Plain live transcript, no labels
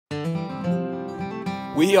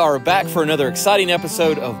We are back for another exciting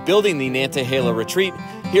episode of building the Nantahala retreat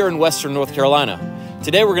here in Western North Carolina.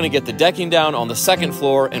 Today we're going to get the decking down on the second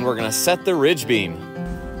floor and we're going to set the ridge beam.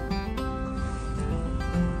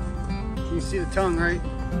 Can you see the tongue, right?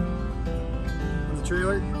 On the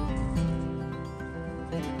trailer?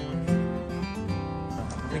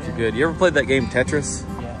 I think you're good. You ever played that game Tetris?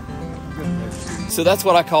 Yeah. So that's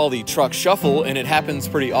what I call the truck shuffle, and it happens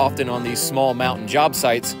pretty often on these small mountain job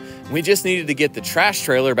sites. We just needed to get the trash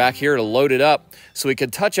trailer back here to load it up so we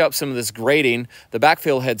could touch up some of this grading. The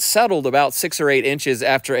backfill had settled about 6 or 8 inches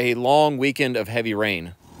after a long weekend of heavy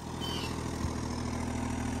rain.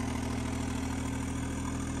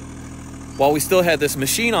 While we still had this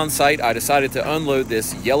machine on site, I decided to unload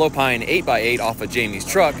this yellow pine 8x8 off of Jaime's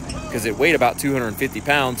truck because it weighed about 250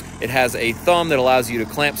 pounds. It has a thumb that allows you to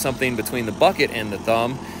clamp something between the bucket and the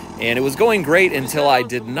thumb. And it was going great until I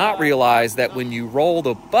did not realize that when you roll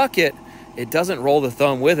the bucket, it doesn't roll the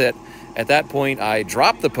thumb with it. At that point, I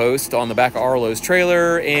dropped the post on the back of Arlo's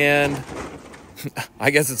trailer, and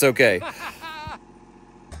I guess it's okay.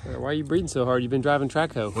 Why are you breathing so hard? You've been driving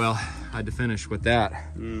track hoe. Well, I had to finish with that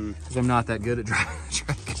because I'm not that good at driving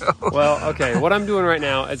track hoe. Well, okay, what I'm doing right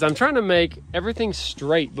now is I'm trying to make everything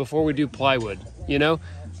straight before we do plywood, you know?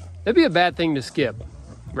 That'd be a bad thing to skip,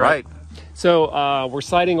 right? So we're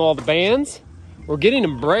sighting all the bands. We're getting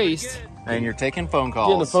them braced. And you're taking phone calls.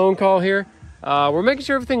 Getting a phone call here. We're making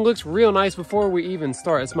sure everything looks real nice before we even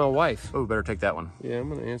start. It's my wife. Oh, better take that one. Yeah, I'm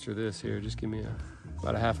gonna answer this here. Just give me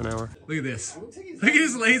about a half an hour. Look at this. Look at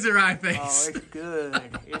his laser eye face. Oh, it's good.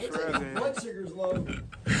 It's real good. Blood sugar's low.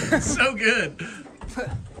 So good.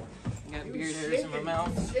 Got beard hairs in my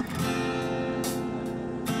mouth.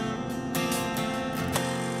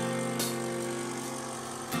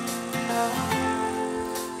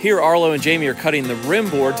 Here, Arlo and Jaime are cutting the rim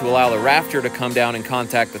board to allow the rafter to come down and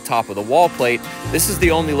contact the top of the wall plate. This is the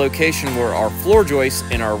only location where our floor joist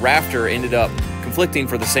and our rafter ended up conflicting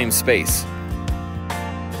for the same space.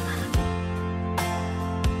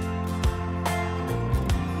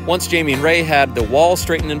 Once Jaime and Ray had the wall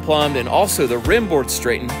straightened and plumbed and also the rim board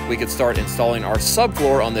straightened, we could start installing our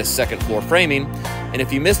subfloor on this second floor framing. And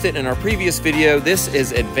if you missed it in our previous video, this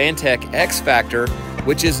is Advantech X Factor,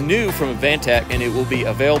 which is new from Advantech, and it will be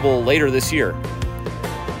available later this year.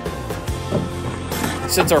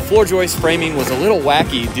 Since our floor joist framing was a little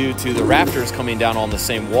wacky due to the rafters coming down on the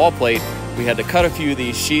same wall plate, we had to cut a few of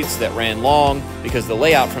these sheets that ran long because the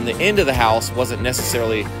layout from the end of the house wasn't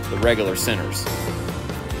necessarily the regular centers.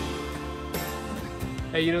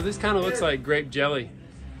 Hey, you know, this kind of looks like grape jelly.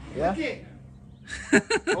 Yeah?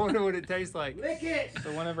 I wonder what it tastes like. Lick it!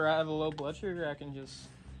 So whenever I have a low blood sugar, I can just...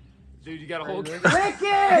 Dude, you got a whole... Lick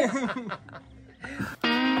it!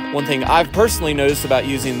 One thing I've personally noticed about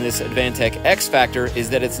using this Advantech X Factor is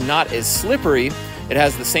that it's not as slippery. It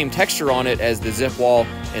has the same texture on it as the zip wall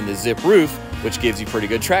and the zip roof, which gives you pretty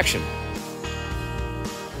good traction.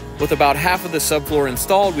 With about half of the subfloor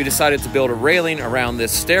installed, we decided to build a railing around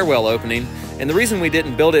this stairwell opening. And the reason we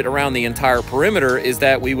didn't build it around the entire perimeter is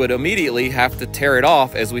that we would immediately have to tear it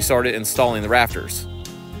off as we started installing the rafters.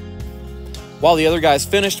 While the other guys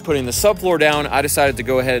finished putting the subfloor down, I decided to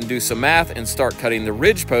go ahead and do some math and start cutting the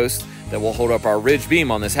ridge post that will hold up our ridge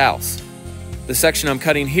beam on this house. The section I'm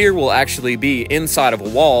cutting here will actually be inside of a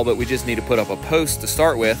wall, but we just need to put up a post to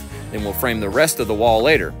start with, and we'll frame the rest of the wall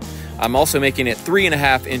later. I'm also making it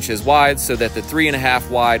 3.5 inches wide so that the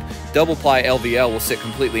 3.5 wide double ply LVL will sit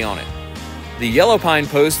completely on it. The yellow pine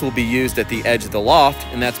post will be used at the edge of the loft,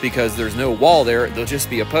 and that's because there's no wall there, there'll just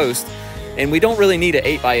be a post. And we don't really need an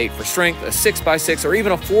 8x8 for strength. A 6x6 or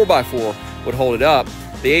even a 4x4 would hold it up.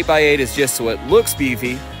 The 8x8 is just so it looks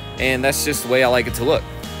beefy, and that's just the way I like it to look.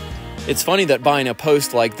 It's funny that buying a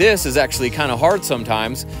post like this is actually kind of hard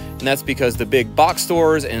sometimes, and that's because the big box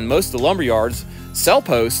stores and most of the lumber yards sell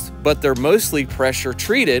posts, but they're mostly pressure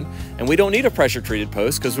treated, and we don't need a pressure treated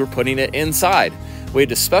post because we're putting it inside. We had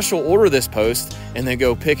to special order this post and then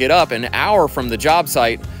go pick it up an hour from the job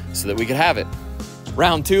site so that we could have it.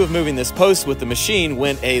 Round 2 of moving this post with the machine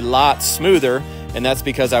went a lot smoother, and that's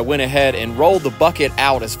because I went ahead and rolled the bucket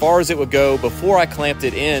out as far as it would go before I clamped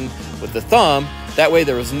it in with the thumb. That way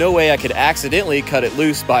there was no way I could accidentally cut it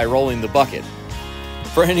loose by rolling the bucket.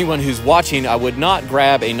 For anyone who's watching, I would not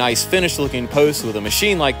grab a nice finished looking post with a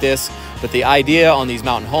machine like this, but the idea on these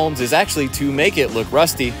mountain homes is actually to make it look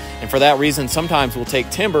rusty, and for that reason sometimes we'll take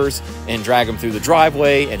timbers and drag them through the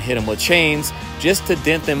driveway and hit them with chains just to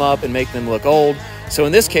dent them up and make them look old. So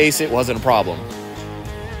in this case, it wasn't a problem.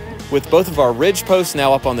 With both of our ridge posts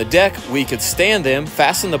now up on the deck, we could stand them,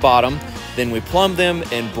 fasten the bottom, then we plumb them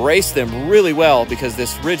and brace them really well because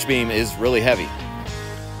this ridge beam is really heavy.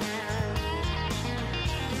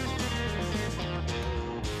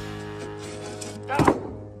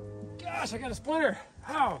 gosh, I got a splinter.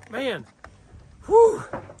 Oh, man. Whew.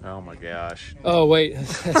 Oh my gosh. Oh, wait.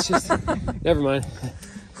 That's just, never mind.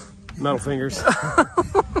 Metal fingers.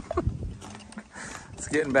 It's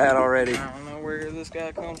getting bad already. I don't know where this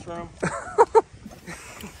guy comes from.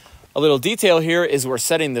 A little detail here is we're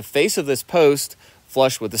setting the face of this post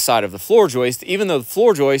flush with the side of the floor joist, even though the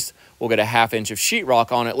floor joist will get a 1/2 inch of sheetrock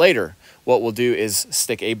on it later. What we'll do is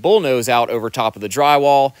stick a bullnose out over top of the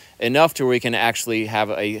drywall, enough to where we can actually have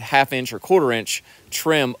a 1/2 inch or 1/4 inch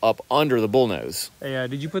trim up under the bullnose. Hey,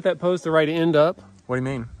 did you put that post the right end up? What do you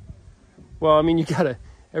mean? Well, I mean, you gotta,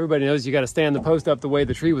 everybody knows you gotta stand the post up the way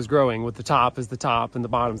the tree was growing, with the top is the top and the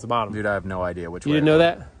bottom's the bottom. Dude, I have no idea which way. You didn't know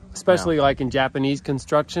that? Especially like in Japanese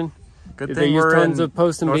construction. Good They thing use we're tons in of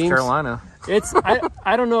posts and North beams. Carolina. It's, I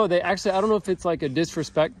don't know. I don't know if it's like a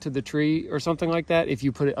disrespect to the tree or something like that if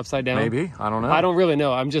you put it upside down. Maybe, I don't know. I don't really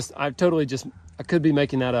know. I could be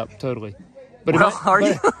making that up totally. But Well, are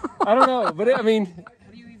you? I don't know. But I mean,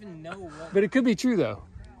 How do you even know what? but it could be true though.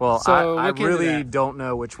 Well, So I look into really that. don't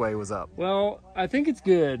know which way was up. Well, I think it's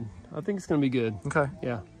good. I think it's going to be good. Okay.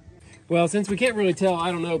 Yeah. Well, since we can't really tell,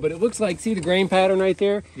 I don't know, but it looks like, see the grain pattern right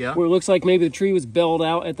there? Yeah. Where it looks like maybe the tree was belled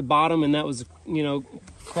out at the bottom and that was, you know,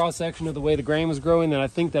 cross-section of the way the grain was growing, and I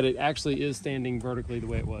think that it actually is standing vertically the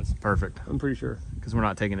way it was. Perfect. I'm pretty sure. Because we're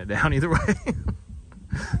not taking it down either way.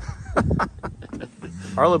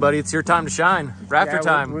 Arlo, buddy, it's your time to shine. Rafter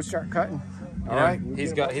time. We'll start cutting. All Yeah, right.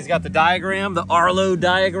 he's got the diagram, the Arlo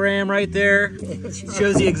diagram right there.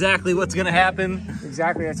 Shows you exactly what's gonna happen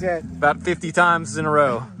Exactly, that's it. about 50 times in a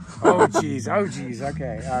row. Oh, geez. Oh, geez.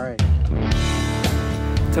 Okay. All right.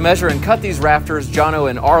 To measure and cut these rafters, Jono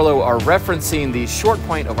and Arlo are referencing the short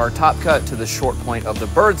point of our top cut to the short point of the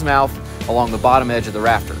bird's mouth along the bottom edge of the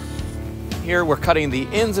rafter. Here we're cutting the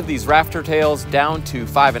ends of these rafter tails down to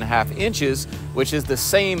 5.5 inches, which is the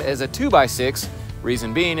same as a 2x6.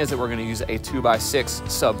 Reason being is that we're going to use a 2x6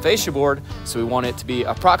 sub fascia board, so we want it to be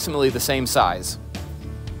approximately the same size.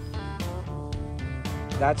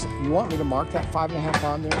 You want me to mark that 5.5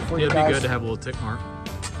 on there for you It'd guys? be good to have a little tick mark.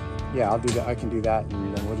 Yeah, I'll do that. I can do that,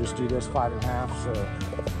 and then we'll just do this 5.5. So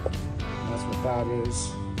that's what that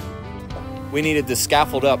is. We needed to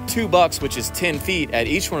scaffold up 2 bucks, which is 10 feet at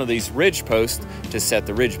each one of these ridge posts to set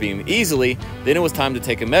the ridge beam easily. Then it was time to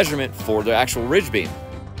take a measurement for the actual ridge beam.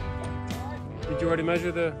 Did you already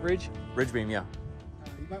measure the ridge? Ridge beam, yeah.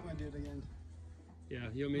 You might want to do it again. Yeah,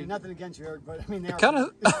 you want me? Nothing against you, Eric, but I mean, they're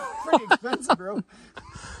Kinda- pretty expensive, bro.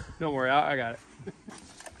 Don't worry, I got it.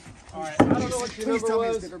 All right. I don't know what your Please number tell me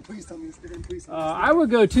it's was. different. Please tell me it's different. Please tell me I would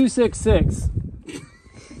go 266.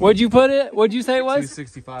 What'd you put it? What'd you say it was?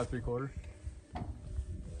 265 3/4.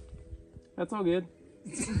 That's all good. I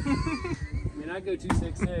mean, I'd go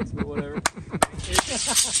 266, but whatever.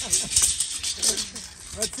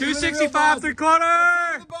 265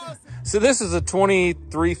 3/4. So this is a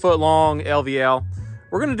 23-foot long LVL.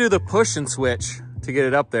 We're gonna do the push and switch to get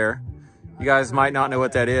it up there. You guys might not know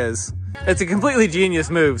what that is. It's a completely genius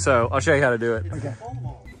move, so I'll show you how to do it. Okay.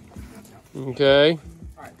 Okay.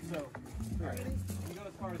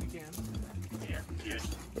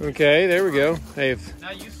 Okay, there we go. Hey, Now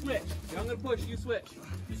you switch. I'm gonna push, you switch.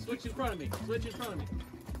 You switch in front of me. Switch in front of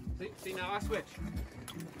me. See now I switch.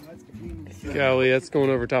 golly, that's going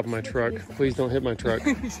over top of my truck. Please don't hit my truck.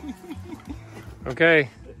 Okay.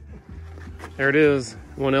 There it is.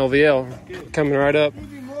 One LVL coming right up.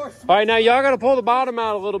 All right, now y'all got to pull the bottom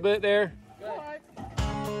out a little bit there.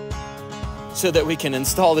 So that we can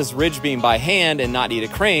install this ridge beam by hand and not need a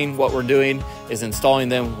crane, what we're doing is installing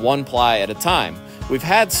them 1 ply at a time. We've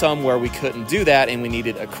had some where we couldn't do that and we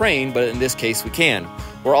needed a crane, but in this case we can.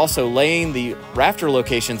 We're also laying the rafter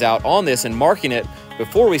locations out on this and marking it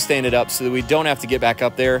before we stand it up so that we don't have to get back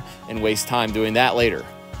up there and waste time doing that later.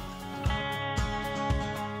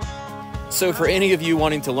 So for any of you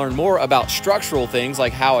wanting to learn more about structural things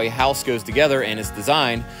like how a house goes together and is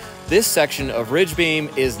designed, this section of ridge beam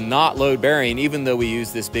is not load bearing. Even though we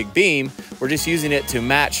use this big beam, we're just using it to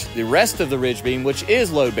match the rest of the ridge beam, which is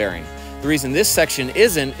load bearing. The reason this section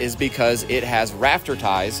isn't is because it has rafter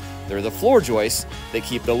ties. They're the floor joists that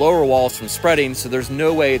keep the lower walls from spreading, so there's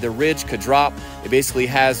no way the ridge could drop. It basically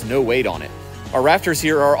has no weight on it. Our rafters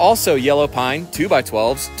here are also yellow pine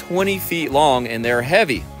 2x12s, 20 feet long, and they're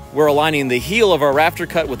heavy. We're aligning the heel of our rafter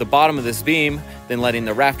cut with the bottom of this beam, then letting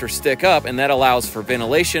the rafter stick up, and that allows for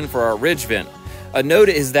ventilation for our ridge vent. A note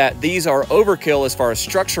is that these are overkill as far as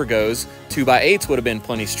structure goes. 2x8s would have been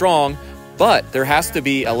plenty strong, but there has to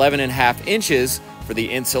be 11.5 inches for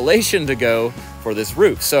the insulation to go for this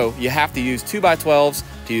roof. So you have to use 2x12s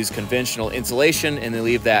to use conventional insulation and then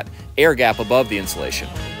leave that air gap above the insulation.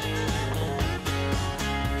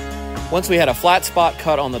 Once we had a flat spot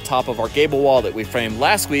cut on the top of our gable wall that we framed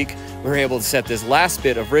last week, we were able to set this last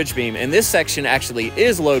bit of ridge beam, and this section actually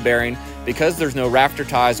is load bearing because there's no rafter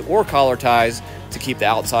ties or collar ties to keep the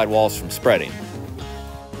outside walls from spreading.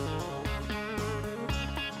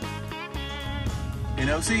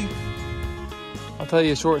 NOC? I'll tell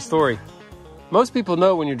you a short story. Most people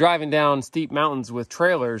know when you're driving down steep mountains with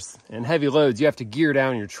trailers and heavy loads, you have to gear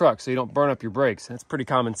down your truck so you don't burn up your brakes. That's pretty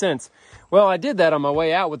common sense. Well, I did that on my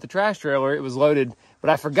way out with the trash trailer. It was loaded, but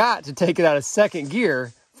I forgot to take it out of second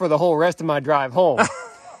gear for the whole rest of my drive home.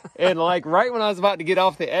 And like right when I was about to get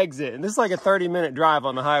off the exit, and this is like a 30-minute drive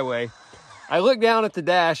on the highway, I looked down at the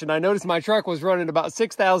dash and I noticed my truck was running about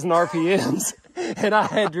 6,000 RPMs. And I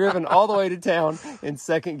had driven all the way to town in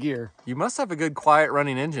second gear. You must have a good quiet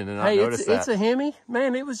running engine and not notice that. It's a Hemi.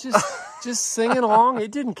 Man, it was just singing along.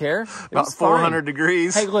 It didn't care. It about was 400 fine.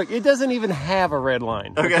 degrees. Hey, look, it doesn't even have a red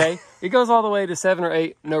line, okay? It goes all the way to 7 or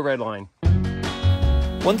 8, no red line.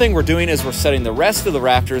 One thing we're doing is we're setting the rest of the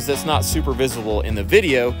rafters that's not super visible in the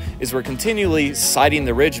video is we're continually sighting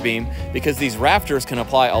the ridge beam because these rafters can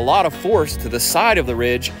apply a lot of force to the side of the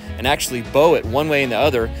ridge and actually bow it one way and the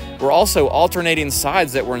other. We're also alternating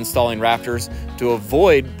sides that we're installing rafters to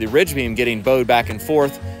avoid the ridge beam getting bowed back and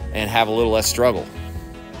forth and have a little less struggle.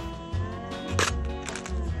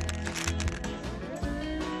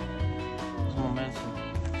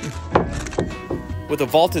 With a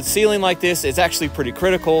vaulted ceiling like this, it's actually pretty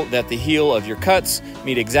critical that the heel of your cuts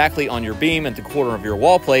meet exactly on your beam at the corner of your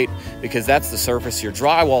wall plate because that's the surface your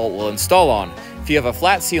drywall will install on. If you have a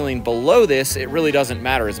flat ceiling below this, it really doesn't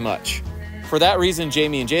matter as much. For that reason,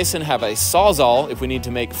 Jamie and Jason have a sawzall if we need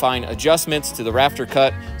to make fine adjustments to the rafter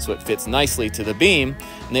cut so it fits nicely to the beam.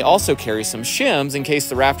 And they also carry some shims in case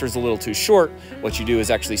the rafter's a little too short. What you do is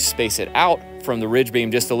actually space it out from the ridge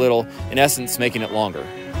beam just a little, in essence making it longer.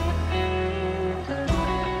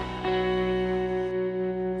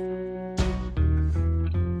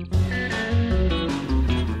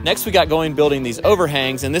 Next, we got going building these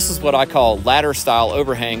overhangs, and this is what I call ladder style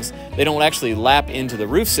overhangs. They don't actually lap into the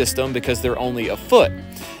roof system because they're only a foot.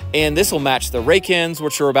 And this will match the rake ends,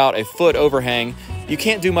 which are about a foot overhang. You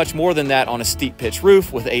can't do much more than that on a steep pitch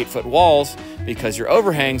roof with 8-foot walls because your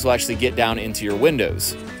overhangs will actually get down into your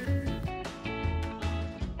windows.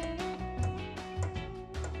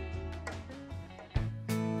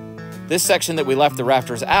 This section that we left the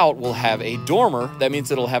rafters out will have a dormer. That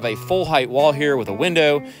means it'll have a full height wall here with a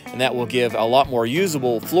window, and that will give a lot more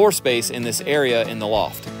usable floor space in this area in the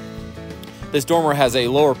loft. This dormer has a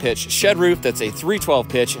lower pitch shed roof that's a 312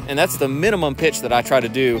 pitch, and that's the minimum pitch that I try to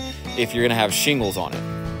do if you're gonna have shingles on it.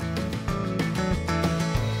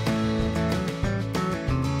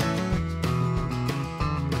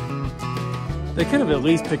 They could have at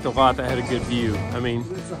least picked a lot that had a good view. I mean,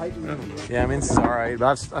 Yeah, I mean, it's all right,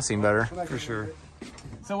 but I've seen better. for sure.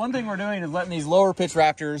 So one thing we're doing is letting these lower pitch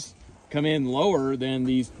rafters come in lower than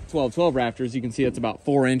these 12-12 rafters. You can see it's about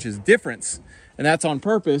 4 inches difference. And that's on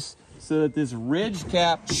purpose so that this ridge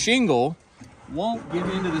cap shingle won't get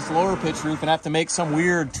into this lower pitch roof and have to make some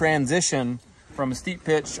weird transition from a steep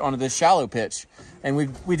pitch onto this shallow pitch. And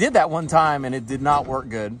we did that one time and it did not work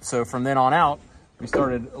good. So from then on out, we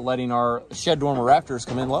started letting our shed dormer rafters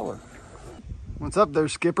come in lower. What's up there,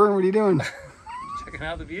 Skipper? What are you doing? Checking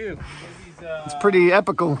out the view. It's pretty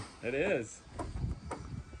epical. It is.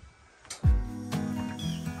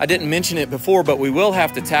 I didn't mention it before, but we will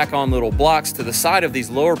have to tack on little blocks to the side of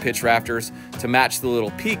these lower pitch rafters to match the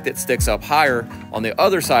little peak that sticks up higher on the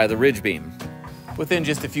other side of the ridge beam. Within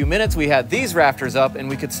just a few minutes, we had these rafters up and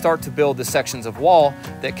we could start to build the sections of wall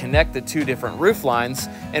that connect the two different roof lines.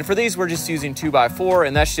 And for these, we're just using 2x4,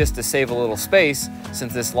 and that's just to save a little space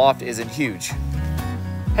since this loft isn't huge.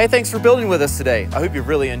 Hey, thanks for building with us today. I hope you've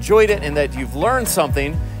really enjoyed it and that you've learned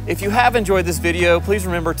something. If you have enjoyed this video, please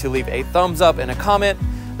remember to leave a thumbs up and a comment.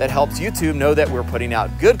 That helps YouTube know that we're putting out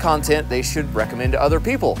good content they should recommend to other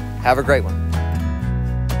people. Have a great one.